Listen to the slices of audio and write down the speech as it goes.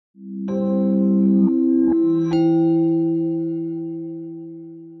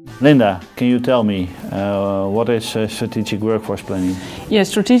Linda, can you tell me what is strategic workforce planning? Yes,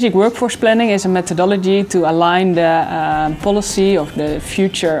 strategic workforce planning is a methodology to align the policy of the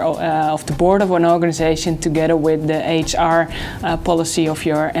future of the board of an organization together with the HR policy of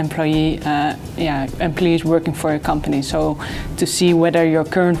your employees working for your company. So to see whether your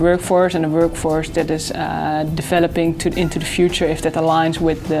current workforce and the workforce that is developing into the future, if that aligns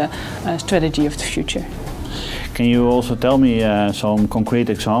with the strategy of the future. Can you also tell me some concrete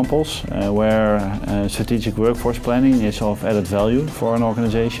examples where strategic workforce planning is of added value for an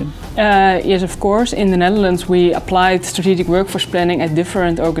organization? Yes, of course. In the Netherlands we applied strategic workforce planning at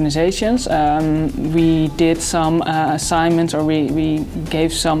different organizations. We did some assignments, or we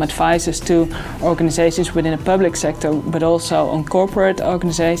gave some advices to organizations within the public sector, but also on corporate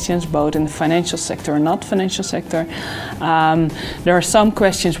organizations, both in the financial sector and not financial sector. There are some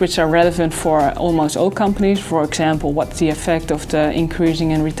questions which are relevant for almost all companies. For example, what's the effect of the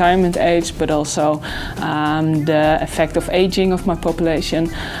increasing in retirement age, but also the effect of aging of my population.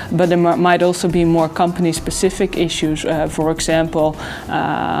 But there might also be more company-specific issues. For example,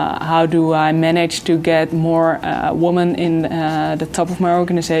 how do I manage to get more women in the top of my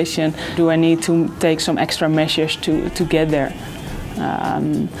organization? Do I need to take some extra measures to get there?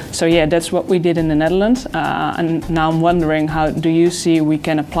 So yeah, that's what we did in the Netherlands. And now I'm wondering, how do you see we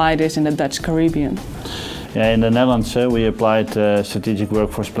can apply this in the Dutch Caribbean? Yeah, in the Netherlands we applied strategic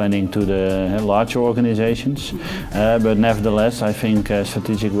workforce planning to the larger organizations, but nevertheless I think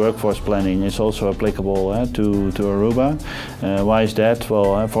strategic workforce planning is also applicable to Aruba. Why is that?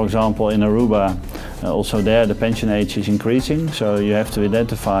 Well, for example, in Aruba also there the pension age is increasing, so you have to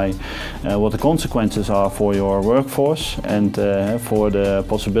identify what the consequences are for your workforce and for the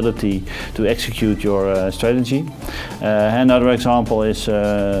possibility to execute your strategy. Another example is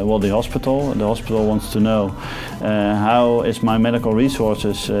well, the hospital. The hospital wants to know how is my medical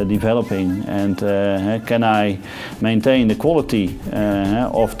resources developing, and can I maintain the quality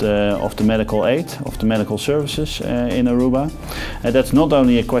of the medical aid, of the medical services in Aruba. That's not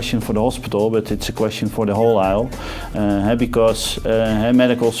only a question for the hospital, but it's a question for the whole isle, because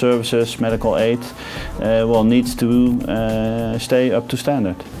medical services, medical aid well, needs to stay up to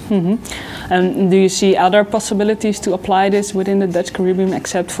standard. And do you see other possibilities to apply this within the Dutch Caribbean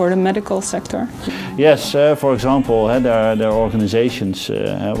except for the medical sector? Yes, for example, there are organizations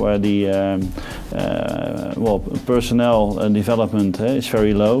where the well, personnel development is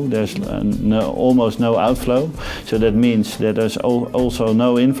very low. There's almost no outflow, so that means that there's also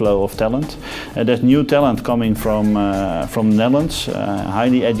no inflow of talent. There's new talent coming from the Netherlands,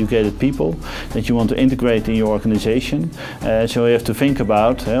 highly educated people that you want to integrate in your organization. So you have to think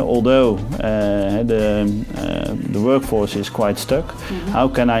about, although the workforce is quite stuck, how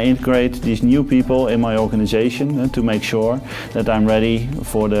can I integrate these new people in my organization to make sure that I'm ready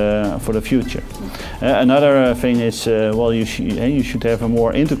for the future. Another thing is, well, you should have a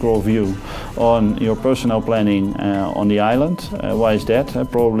more integral view on your personnel planning on the island. Why is that?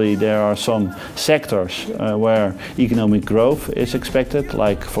 Probably there are some sectors where economic growth is expected,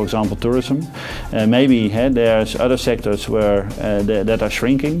 like for example tourism. Maybe there's other sectors where that are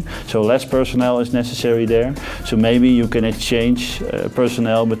shrinking, so less personnel is necessary there. So maybe you can exchange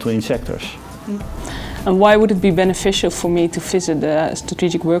personnel between sectors. And why would it be beneficial for me to visit the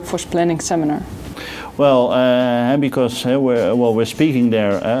strategic workforce planning seminar? Well, because we're speaking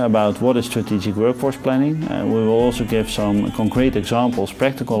there about what is strategic workforce planning. We will also give some concrete examples,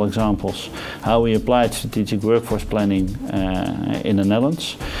 practical examples, how we applied strategic workforce planning in the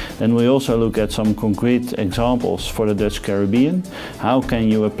Netherlands. Then we also look at some concrete examples for the Dutch Caribbean. How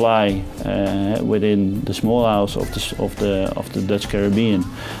can you apply within the small isles of the Dutch Caribbean?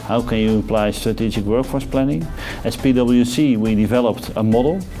 How can you apply strategic workforce planning? As PwC, we developed a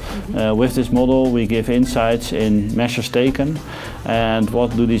model. With this model, we give insights in measures taken, and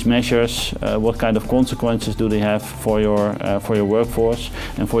what do these measures, what kind of consequences do they have for your workforce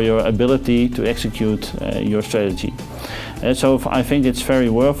and for your ability to execute your strategy. So I think it's very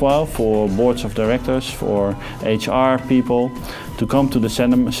worthwhile for boards of directors, for HR people, to come to the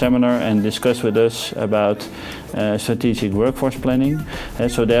seminar and discuss with us about strategic workforce planning.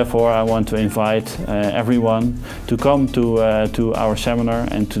 So therefore I want to invite everyone to come to our seminar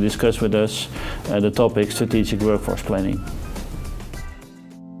and to discuss with us the topic strategic workforce planning.